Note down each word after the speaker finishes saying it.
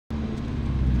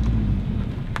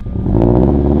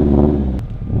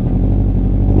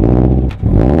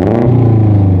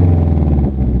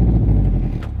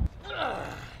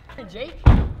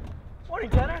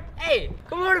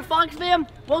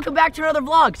welcome back to another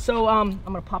vlog. So I'm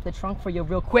gonna pop the trunk for you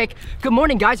real quick. Good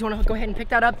morning, guys. You wanna go ahead and pick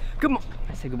that up?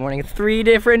 I said good morning 3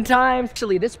 different times.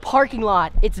 Actually, this parking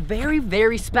lot, it's very,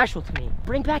 very special to me.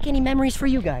 Bring back any memories for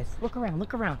you guys. Look around,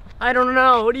 look around. I don't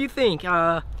know, what do you think?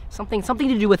 Something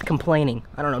to do with complaining.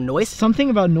 I don't know, noise? Something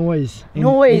about noise.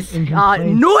 Noise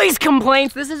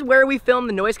complaints. This is where we filmed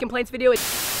the noise complaints video.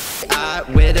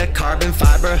 With a carbon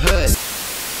fiber hood.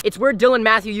 It's where Dylan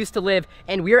Matthew used to live,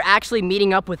 and we're actually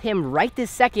meeting up with him right this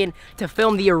second to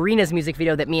film the Arenas music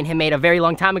video that me and him made a very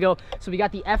long time ago. So we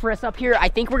got the FRS up here. I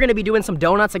think we're gonna be doing some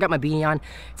donuts. I got my beanie on.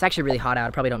 It's actually really hot out. I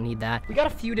probably don't need that. We got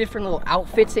a few different little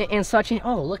outfits and such. And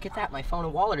oh, look at that. My phone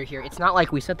and wallet are here. It's not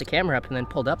like we set the camera up and then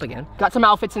pulled up again. Got some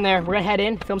outfits in there. We're gonna head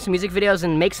in, film some music videos,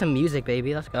 and make some music,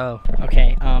 baby. Let's go.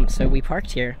 Okay, so we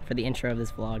parked here for the intro of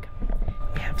this vlog.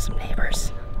 We have some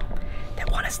neighbors that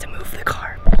want us to move the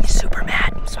car. He's super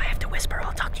mad, so I have to whisper.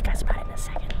 I'll talk to you guys about it in a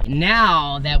second.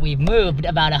 Now that we've moved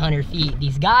about 100 feet,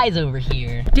 these guys over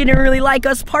here didn't really like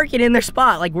us parking in their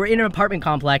spot. Like, we're in an apartment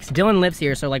complex. Dylan lives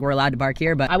here, so like we're allowed to park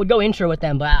here, but I would go intro with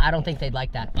them, but I don't think they'd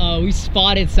like that. Oh, we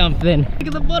spotted something. Look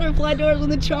at the butterfly doors on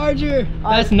the Charger.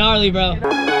 That's gnarly, bro.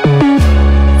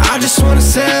 I just wanna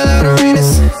sell out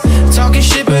arenas. Talking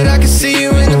shit, but I can see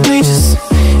you in the bleachers.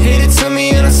 Hit it to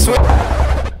me and I swear.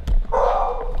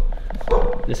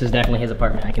 This is definitely his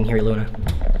apartment. I can hear Luna.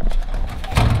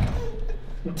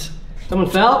 Someone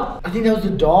fell? I think that was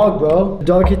the dog, bro. The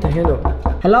dog hit the handle.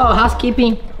 Hello,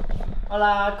 housekeeping.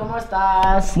 Hola, ¿cómo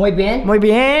estás? Muy bien. Muy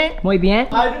bien. Muy bien.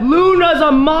 Luna's a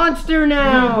monster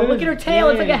now. Look at her tail.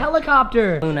 It's like a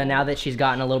helicopter. Luna, now that she's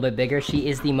gotten a little bit bigger, she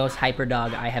is the most hyper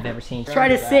dog I have ever seen. Try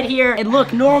to sit here and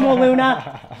look normal,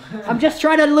 Luna. I'm just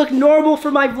trying to look normal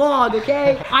for my vlog,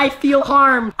 okay? I feel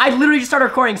harmed. I literally just started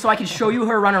recording so I can show you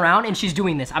her run around, and she's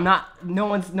doing this. I'm not, no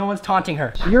one's taunting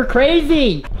her. You're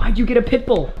crazy. Why'd you get a pit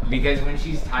bull? Because when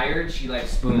she's tired, she like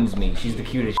spoons me. She's the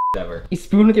cutest ever. You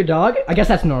spoon with your dog? I guess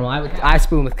that's normal. I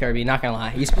spoon with Kirby, not gonna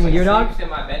lie. You spoon with your dog?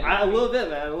 A little bit,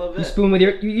 man, a little bit. You spoon with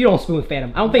your, you don't spoon with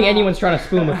Phantom. I don't think anyone's trying to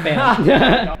spoon with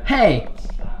Phantom. Hey,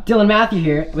 Dylan Matthew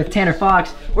here with Tanner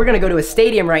Fox. We're gonna go to a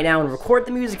stadium right now and record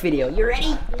the music video. You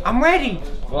ready? I'm ready.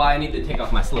 Well, I need to take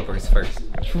off my slippers first.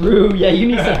 True, yeah, you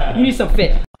need some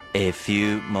fit. A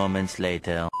few moments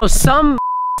later. So some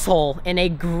asshole in a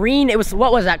green,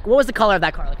 what was that? What was the color of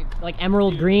that car? Like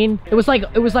emerald green? It was like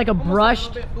a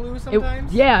brushed. Blue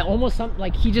sometimes. Yeah, almost something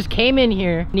like he just came in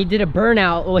here and he did a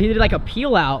burnout. Well, he did like a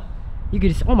peel out. You could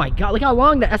just, oh my God, look how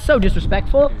long that's so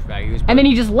disrespectful. And then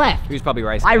he just left. He was probably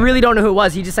right. I really don't know who it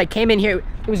was. He just like came in here.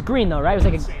 It was green though, right? It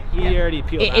was like He already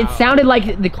peeled out. It sounded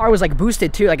like the car was like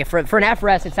boosted too. Like for an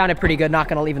FRS, it sounded pretty good, not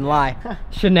gonna even lie.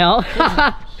 Chanel.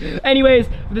 Anyways,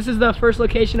 this is the first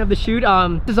location of the shoot.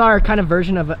 This is our kind of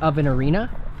version of an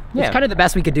arena. Yeah. It's kind of the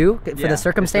best we could do for the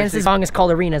circumstances. The song is called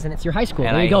Arenas and it's your high school.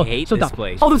 And there you go. I hate this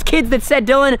place. All those kids that said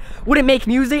Dylan wouldn't make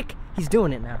music, he's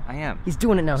doing it now. I am. He's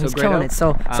doing it now. So He's Great killing Oak? it.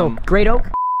 So Great Oak.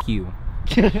 You.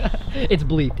 It's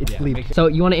bleeped. It's bleeped. So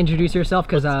you want to introduce yourself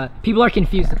because people are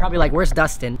confused. They're probably like, "Where's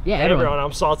Dustin?" Yeah, Hey everyone,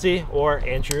 I'm Salty or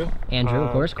Andrew. Andrew,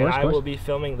 of course. And I will be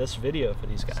filming this video for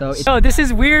these guys. So this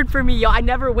is weird for me, yo. I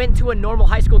never went to a normal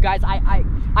high school, guys.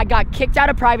 I got kicked out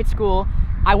of private school.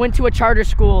 I went to a charter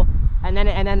school, and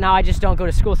then now I just don't go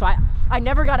to school. So I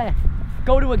never got to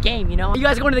go to a game, you know? You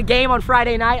guys going to the game on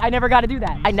Friday night? I never got to do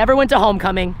that. I never went to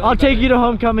homecoming. I'll take you to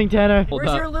homecoming, Tanner.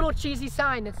 Where's your little cheesy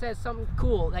sign that says something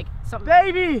cool, like something?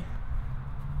 Baby!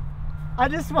 I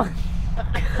just want...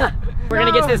 We're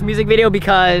gonna get to this music video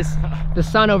because the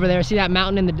sun over there, see that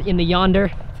mountain in the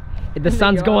yonder? The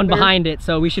sun's going behind it,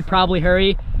 so we should probably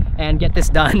hurry and get this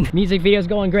done. Music video's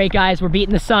going great, guys. We're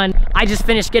beating the sun. I just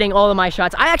finished getting all of my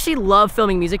shots. I actually love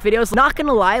filming music videos. Not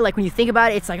gonna lie, like when you think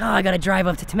about it, it's like, oh, I gotta drive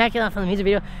up to Temecula for the music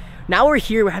video. Now we're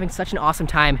here, we're having such an awesome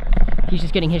time. He's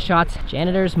just getting his shots.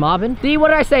 Janitors mobbing. See, what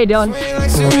did I say, Dylan?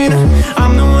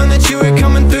 I'm the one that you were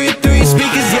coming through your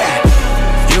speakers, yeah.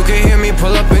 You can hear me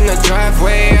pull up in the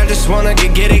driveway. I just wanna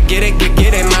get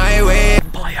it my way.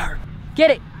 Player.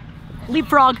 Get it.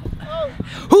 Leapfrog.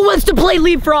 Who wants to play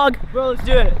leapfrog? Bro, let's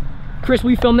do it. Chris,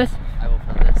 will you film this? I will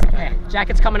film this. Okay,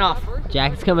 jacket's coming off.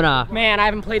 Jacket's coming off. Man, I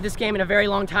haven't played this game in a very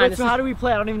long time. Wait, so how do we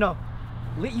play? I don't even know.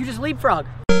 You just leapfrog.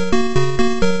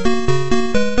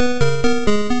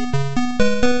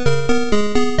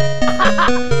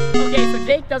 Okay, so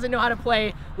Jake doesn't know how to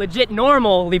play legit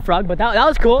normal leapfrog, but that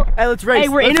was cool. Hey, let's race. Hey,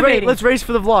 we're innovating. Let's race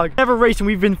for the vlog. Never raced and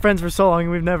we've been friends for so long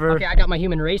and we've never... Okay, I got my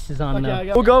human races on now.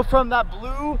 We'll go from that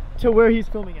blue to where he's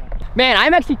filming at. Man,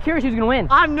 I'm actually curious who's gonna win.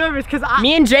 I'm nervous because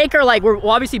Me and Jake are like, we're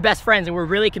obviously best friends and we're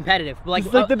really competitive. Like,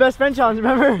 it's like the best friend challenge,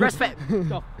 remember? Best friend.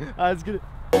 Go. That's good.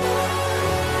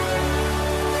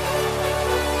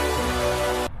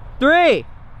 3,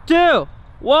 2,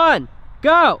 1,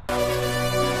 go.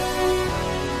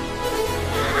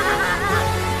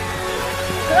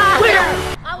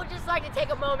 I would just like to take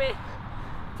a moment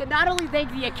to not only thank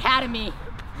the Academy,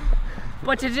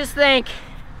 but to just thank.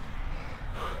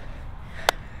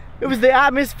 It was the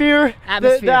atmosphere.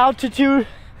 The altitude.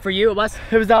 For you, it was?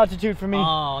 It was the altitude for me.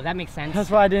 Oh, that makes sense. That's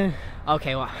why I didn't.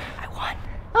 Okay, well, I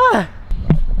won.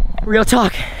 Real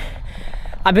talk.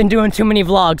 I've been doing too many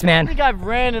vlogs, man. I think I've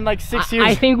ran in like 6 years.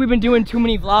 I think we've been doing too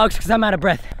many vlogs because I'm out of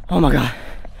breath. Oh my God.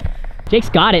 Jake's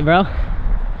got it, bro.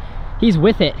 He's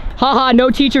with it. Haha,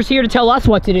 no teacher's here to tell us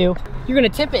what to do. You're gonna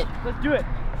tip it. Let's do it.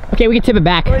 Okay, we can tip it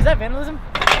back. Wait, is that vandalism?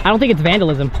 I don't think it's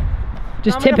vandalism.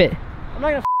 Just tip it. I'm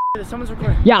not gonna this. Someone's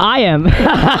recording. Yeah, I am.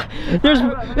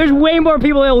 there's way more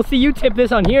people that will see you tip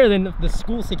this on here than the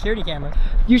school security camera.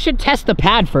 You should test the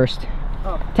pad first.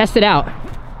 Oh. Test it out.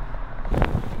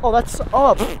 Oh, that's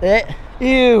up.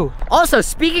 Ew. Also,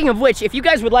 speaking of which, if you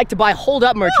guys would like to buy Hold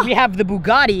Up merch, we have the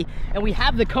Bugatti and we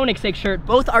have the Koenigsegg shirt.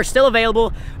 Both are still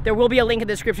available. There will be a link in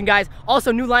the description, guys.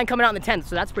 Also, new line coming out on the 10th,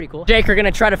 so that's pretty cool. Jake are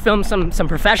gonna try to film some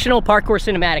professional parkour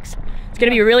cinematics. It's gonna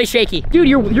be really shaky. Dude,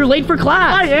 you're late for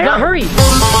class. I am. You gotta hurry.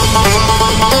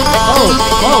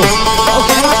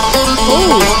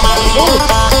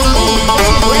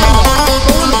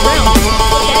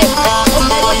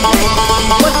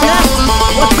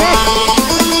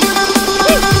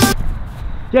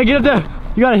 Yeah, get up there.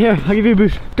 You got it here. I'll give you a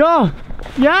boost. Go.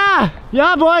 Yeah.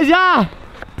 Yeah, boys. Yeah.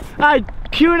 All right,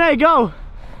 Q&A, go.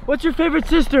 What's your favorite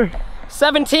sister?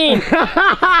 17.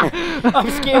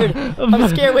 I'm scared. I'm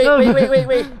scared.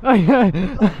 Wait.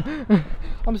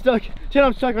 I'm stuck. Chan,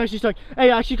 I'm stuck. I'm actually stuck.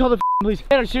 Hey, actually call the please.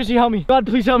 Chan, seriously, help me. God,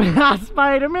 please help me.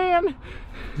 Spider-Man.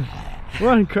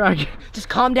 Run, crack. Just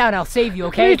calm down. I'll save you,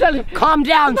 okay? Please, calm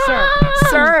down,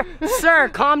 sir. Sir,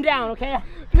 calm down, okay?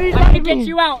 Please I'm help gonna me. get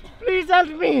you out. Please help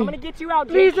me. I'm gonna get you out,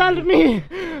 Please Jake. help me.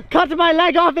 Cut my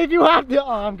leg off if you have to. Oh,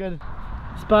 I'm good.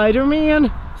 Spider-Man.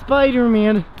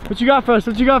 Spider-Man. What you got for us?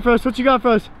 What you got for us? What you got for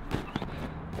us?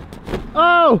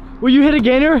 Oh, will you hit a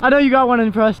gainer? I know you got one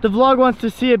in for us. The vlog wants to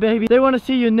see it, baby. They want to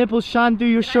see your nipples shine through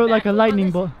your shirt like a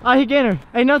lightning bolt. I hit gainer.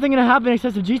 Ain't nothing gonna happen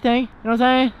except a G-thing. You know what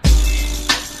I'm saying?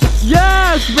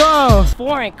 Yes, bro.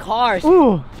 Foreign cars.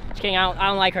 Ooh. Just kidding, I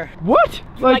don't like her. What?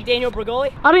 Like Daniel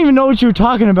Bregoli? I don't even know what you were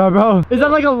talking about, bro. Is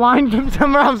that like a line from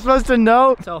somewhere I'm supposed to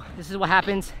know? So this is what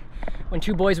happens when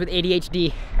two boys with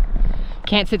ADHD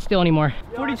can't sit still anymore.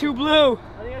 42 blue,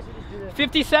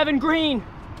 57 green.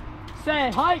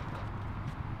 Set, hike.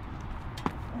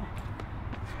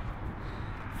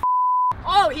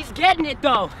 Oh, he's getting it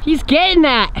though. He's getting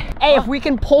that. Hey, if we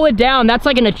can pull it down, that's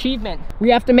like an achievement. We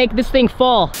have to make this thing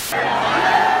fall.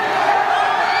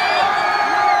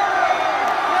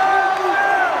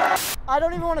 I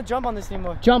don't even want to jump on this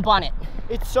anymore. Jump on it.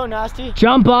 It's so nasty.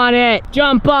 Jump on it.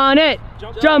 Jump on it.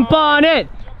 Jump on it.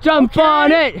 Jump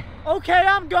on it. Okay,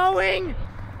 I'm going.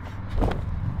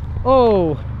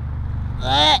 Oh.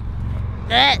 All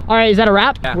right, is that a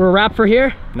wrap? Yeah. We're a wrap for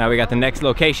here? Now we got the next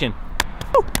location.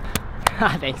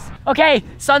 Thanks. Okay,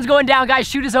 sun's going down, guys.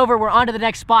 Shoot is over. We're on to the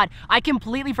next spot. I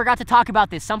completely forgot to talk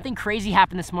about this. Something crazy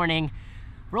happened this morning.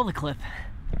 Roll the clip.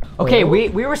 Okay, we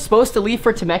were supposed to leave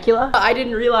for Temecula. I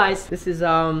didn't realize this is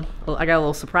well, I got a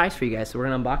little surprise for you guys, so we're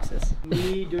gonna unbox this.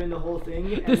 Me doing the whole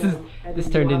thing. This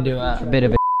turned into a bit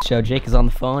of a show. Jake is on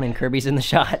the phone and Kirby's in the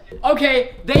shot.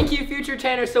 Okay, thank you, future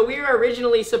Tanner. So we were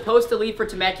originally supposed to leave for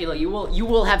Temecula. You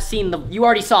will have seen you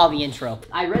already saw the intro.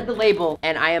 I read the label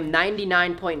and I am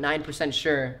 99.9%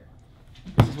 sure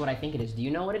this is what I think it is. Do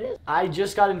you know what it is? I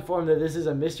just got informed that this is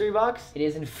a mystery box. It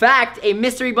is in fact a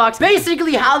mystery box.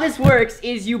 Basically how this works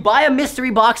is you buy a mystery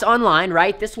box online,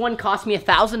 right? This one cost me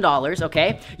 $1,000,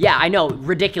 okay? Yeah, I know,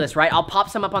 ridiculous, right? I'll pop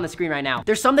some up on the screen right now.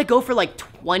 There's some that go for like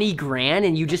 20 grand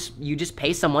and you just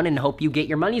pay someone and hope you get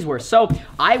your money's worth. So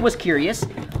I was curious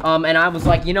and I was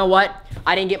like, you know what?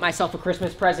 I didn't get myself a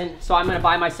Christmas present, so I'm gonna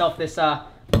buy myself this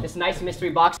this nice mystery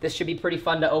box. This should be pretty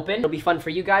fun to open. It'll be fun for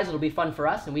you guys, it'll be fun for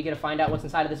us, and we get to find out what's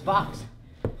inside of this box.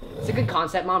 It's a good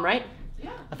concept, Mom, right?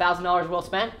 Yeah. $1,000 well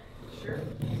spent? Sure.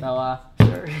 So,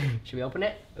 sure. Should we open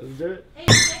it? Let's do it.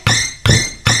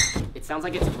 It sounds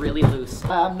like it's really loose.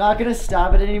 I'm not gonna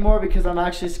stab it anymore because I'm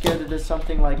actually scared that there's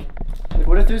something like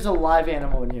what if there's a live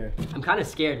animal in here? I'm kind of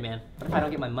scared, man. What if I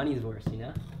don't get my money's worth, you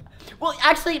know? Well,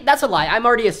 actually, that's a lie. I'm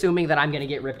already assuming that I'm gonna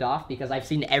get ripped off because I've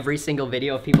seen every single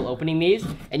video of people opening these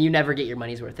and you never get your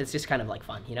money's worth. It's just kind of like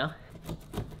fun, you know?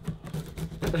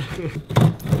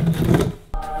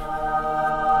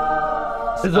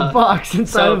 There's a box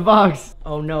inside a box.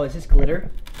 Oh no, is this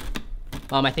glitter?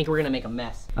 I think we're gonna make a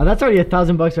mess. Oh, that's already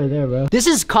 $1,000 right there, bro. This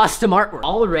is custom artwork.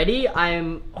 Already,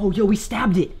 oh yo, we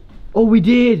stabbed it. Oh, we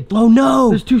did. Oh no!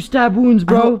 There's 2 stab wounds,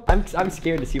 bro. I'm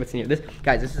scared to see what's in here. This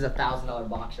is a $1,000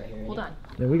 box right here. Hold on.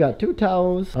 Then we got 2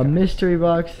 towels, a mystery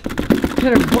box.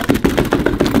 Tanner, what?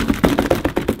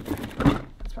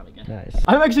 That's probably good. Nice.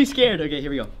 I'm actually scared. Okay, here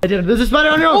we go. I did it. There's a spider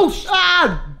on your own. Oh,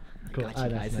 ah! Cool. Got you,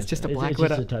 Alright, guys. nice, It's just a nice. black It's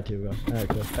widow. just a tattoo, bro. Alright,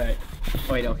 cool. Alright. Oh,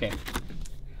 wait, okay.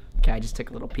 Okay, I just took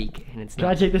a little peek and it's Can I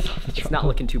not, take this off the it's truck? not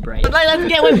looking too bright. Let's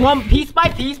get with one piece by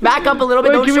piece. Back up a little bit.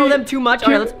 Wait, Don't can show we- them too much.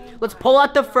 can- Alright, let's pull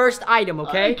out the first item,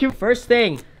 okay? First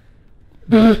thing.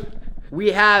 We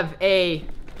have a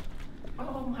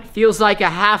feels like a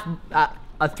half,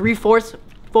 a 3/4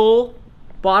 full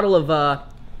bottle of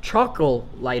charcoal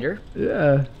lighter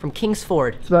Yeah. from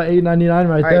Kingsford. It's about $8.99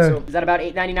 right All right, there. so is that about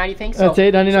 $8.99 you think? That's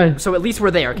 $8.99. So at least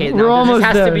we're there, okay? We're Now, there almost just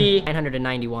has there. to be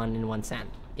 991 cents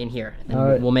in here. And then All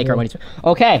right, we'll make our yeah. money.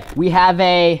 Okay, we have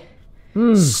a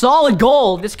solid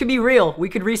gold. This could be real. We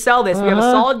could resell this. We have a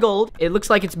Uh-huh. solid gold. It looks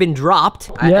like it's been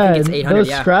dropped. I Yeah, think it's 800. those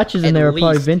yeah. scratches in At there are probably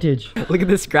least. vintage. Look at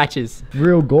the scratches.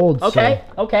 Real gold. Okay,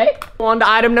 okay. On to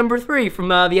item number 3 from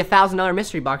the $1,000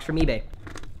 mystery box from eBay.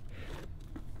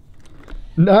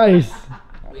 So. Nice.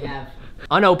 We have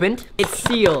unopened. It's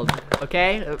sealed.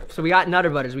 Okay, so we got Nutter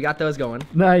Butters. We got those going.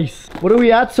 Nice. What are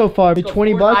we at so far? Be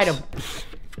 20 Fourth bucks? item.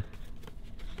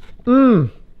 Mmm.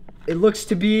 It looks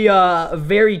to be a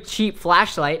very cheap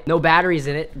flashlight. No batteries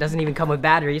in it. Doesn't even come with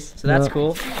batteries, so that's No.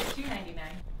 cool. It's $2.99.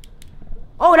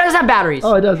 Oh, it does have batteries.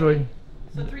 Oh, it does work.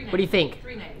 So $3.99. What do you think?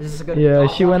 $3.99. Is this a good? Yeah,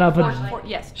 she went up.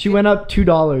 Yes. She went up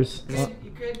 $2.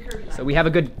 Good Kirby. So we have a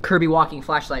good Kirby walking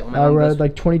flashlight. When my I mom read goes,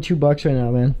 like 22 bucks right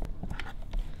now, man.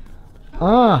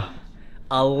 Ah.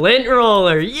 a lint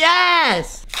roller.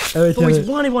 Yes. Every I've always time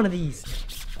it- wanted one of these.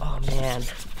 Oh man,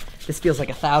 this feels like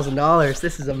 $1,000.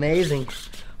 This is amazing.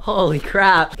 Holy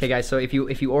crap. Okay guys, so if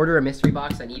you order a mystery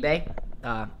box on eBay,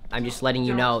 I'm just letting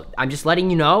you know. I'm just letting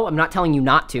you know. I'm not telling you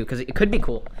not to, because it could be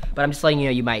cool. But I'm just letting you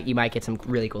know you might get some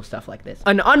really cool stuff like this.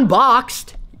 An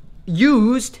unboxed,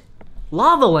 used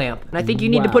lava lamp. And I think you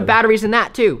need to put Wow. batteries in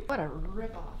that too.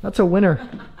 That's a winner.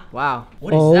 Wow.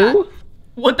 What is Oh? that?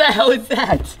 What the hell is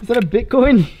that? Is that a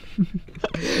Bitcoin?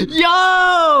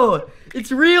 Yo!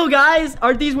 It's real, guys.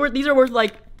 Aren't these worth, these are worth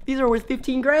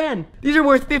 15 grand. These are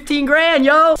worth 15 grand,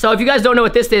 yo. So if you guys don't know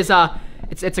what this is,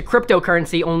 it's a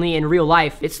cryptocurrency only in real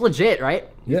life. It's legit, right?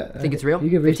 Yeah. I think it's real. You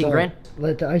can 15 resell grand. it.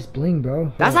 Let the ice bling,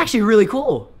 bro. That's Oh, actually really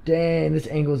cool. dang, this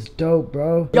angle's dope,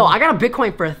 bro. Yo, I got a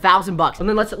Bitcoin for $1,000. And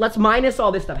then let's minus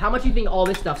all this stuff. How much do you think all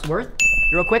this stuff's worth?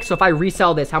 Real quick. So if I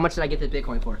resell this, how much did I get this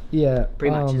Bitcoin for? Yeah.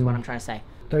 Pretty much is what I'm trying to say.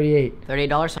 38.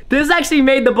 $38. This actually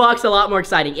made the box a lot more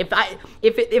exciting.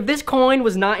 If this coin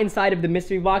was not inside of the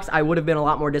mystery box, I would have been a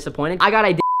lot more disappointed. I got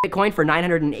a Bitcoin for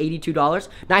 $982,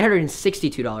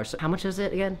 $962. So how much is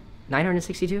it again?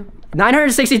 962?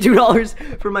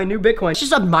 $962 for my new Bitcoin. Let's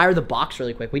just admire the box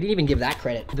really quick. We didn't even give that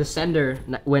credit. The sender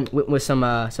went with some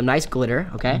nice glitter,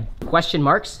 okay? Question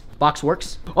marks, box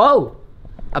works. Oh,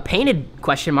 a painted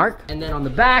question mark. And then on the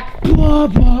back,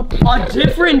 a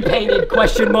different painted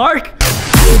question mark.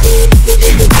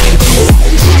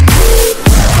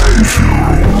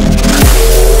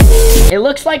 It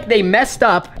looks like they messed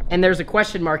up and there's a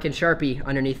question mark in Sharpie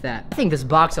underneath that. I think this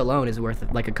box alone is worth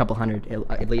like a couple hundred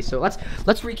at least. So let's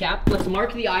recap. Let's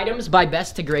mark the items by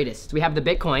best to greatest. We have the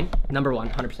Bitcoin, number 1,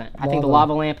 100%. I think the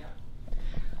lava lamp.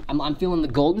 I'm feeling the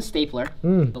golden stapler,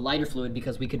 the lighter fluid,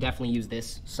 because we could definitely use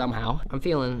this somehow. I'm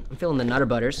feeling the Nutter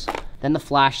Butters. Then the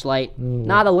flashlight.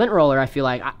 Nah, the lint roller, I feel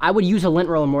like. I would use a lint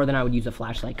roller more than I would use a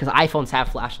flashlight, because iPhones have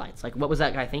flashlights. Like, what was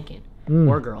that guy thinking?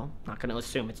 Or girl. Not gonna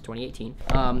assume, it's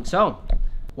 2018. So,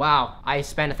 wow, I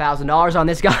spent $1,000 on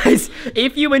this, guys.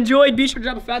 If you enjoyed, be sure to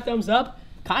drop a fat thumbs up.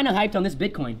 Kind of hyped on this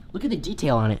Bitcoin. Look at the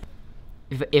detail on it.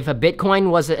 If a Bitcoin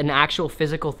was an actual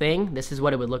physical thing, this is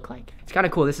what it would look like. It's kind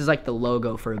of cool. This is like the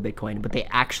logo for a Bitcoin, but they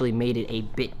actually made it a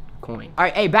Bitcoin. All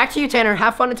right, hey, back to you, Tanner.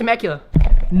 Have fun in Temecula.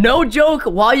 No joke,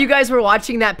 while you guys were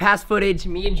watching that past footage,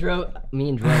 me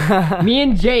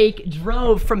and Jake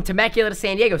drove from Temecula to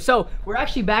San Diego. So we're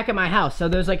actually back at my house. So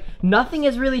there's like, nothing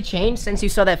has really changed since you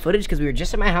saw that footage, because we were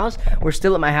just at my house. We're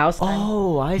still at my house.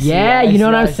 Oh, I see. Yeah, you know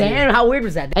what I'm saying? How weird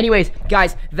was that? Anyways,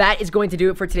 guys, that is going to do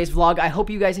it for today's vlog. I hope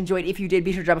you guys enjoyed. If you did,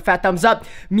 be sure to drop a fat thumbs up.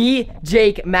 Me,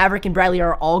 Jake, Maverick, and Bradley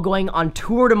are all going on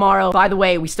tour tomorrow. By the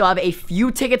way, we still have a few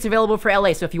tickets available for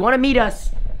LA. So if you want to meet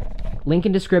us, link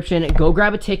in description, go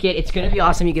grab a ticket. It's gonna be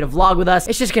awesome. You get a vlog with us.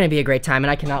 It's just gonna be a great time,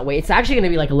 and I cannot wait. It's actually gonna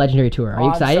be like a legendary tour. Are you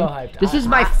excited? I'm so hyped. This is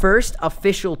my first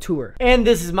official tour. And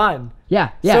this is mine.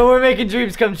 Yeah. So we're making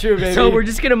dreams come true, baby. So we're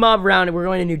just gonna mob around and we're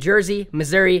going to New Jersey,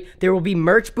 Missouri. There will be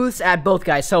merch booths at both,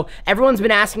 guys. So everyone's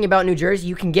been asking about New Jersey.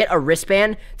 You can get a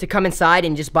wristband to come inside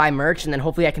and just buy merch, and then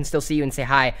hopefully I can still see you and say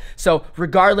hi. So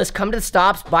regardless, come to the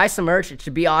stops, buy some merch. It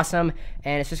should be awesome,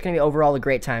 and it's just gonna be overall a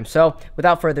great time. So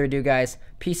without further ado, guys,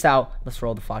 peace out. Let's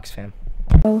roll the Fox fam.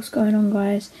 What's going on,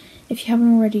 guys? If you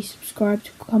haven't already subscribed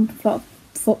to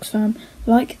Fox Fam,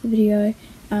 like the video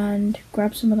and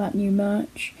grab some of that new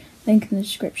merch. Link in the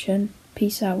description.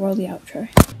 Peace out. Roll the outro.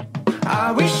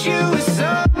 I wish you were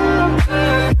so